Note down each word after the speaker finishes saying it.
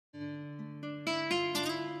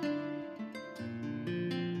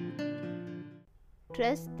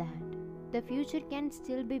Trust that the future can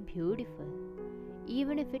still be beautiful,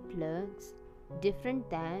 even if it looks different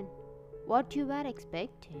than what you were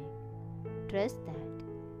expecting. Trust that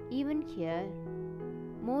even here,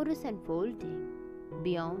 more is unfolding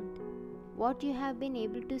beyond what you have been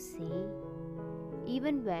able to see.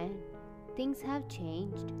 Even when things have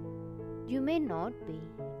changed, you may not be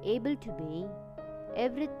able to be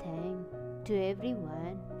everything to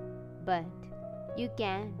everyone, but you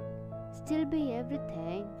can still be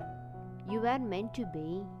everything you were meant to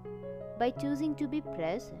be by choosing to be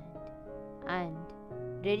present and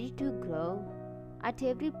ready to grow at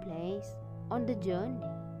every place on the journey.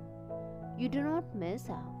 You do not miss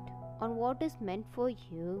out on what is meant for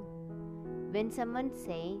you. When someone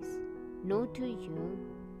says no to you,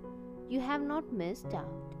 you have not missed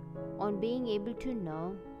out on being able to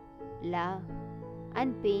know love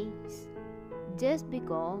and peace. Just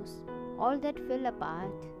because all that fell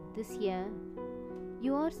apart this year,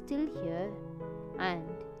 you are still here, and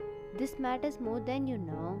this matters more than you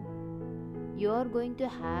know. You are going to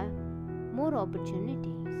have more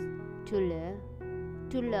opportunities to live,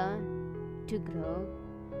 to learn, to grow.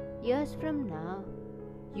 Years from now,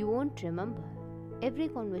 you won't remember every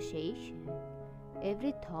conversation,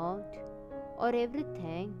 every thought, or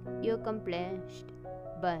everything you accomplished,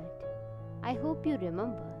 but I hope you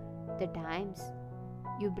remember the times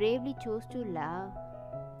you bravely chose to love.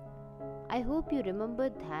 I hope you remember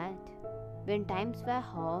that when times were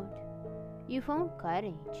hard, you found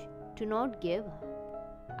courage to not give up.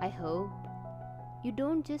 I hope you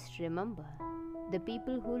don't just remember the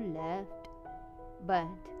people who left, but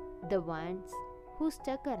the ones who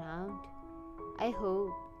stuck around. I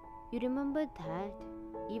hope you remember that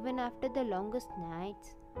even after the longest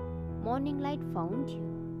nights, morning light found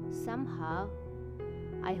you somehow.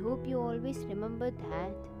 I hope you always remember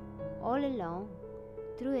that all along,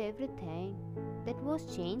 through everything that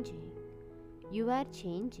was changing, you are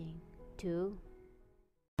changing too.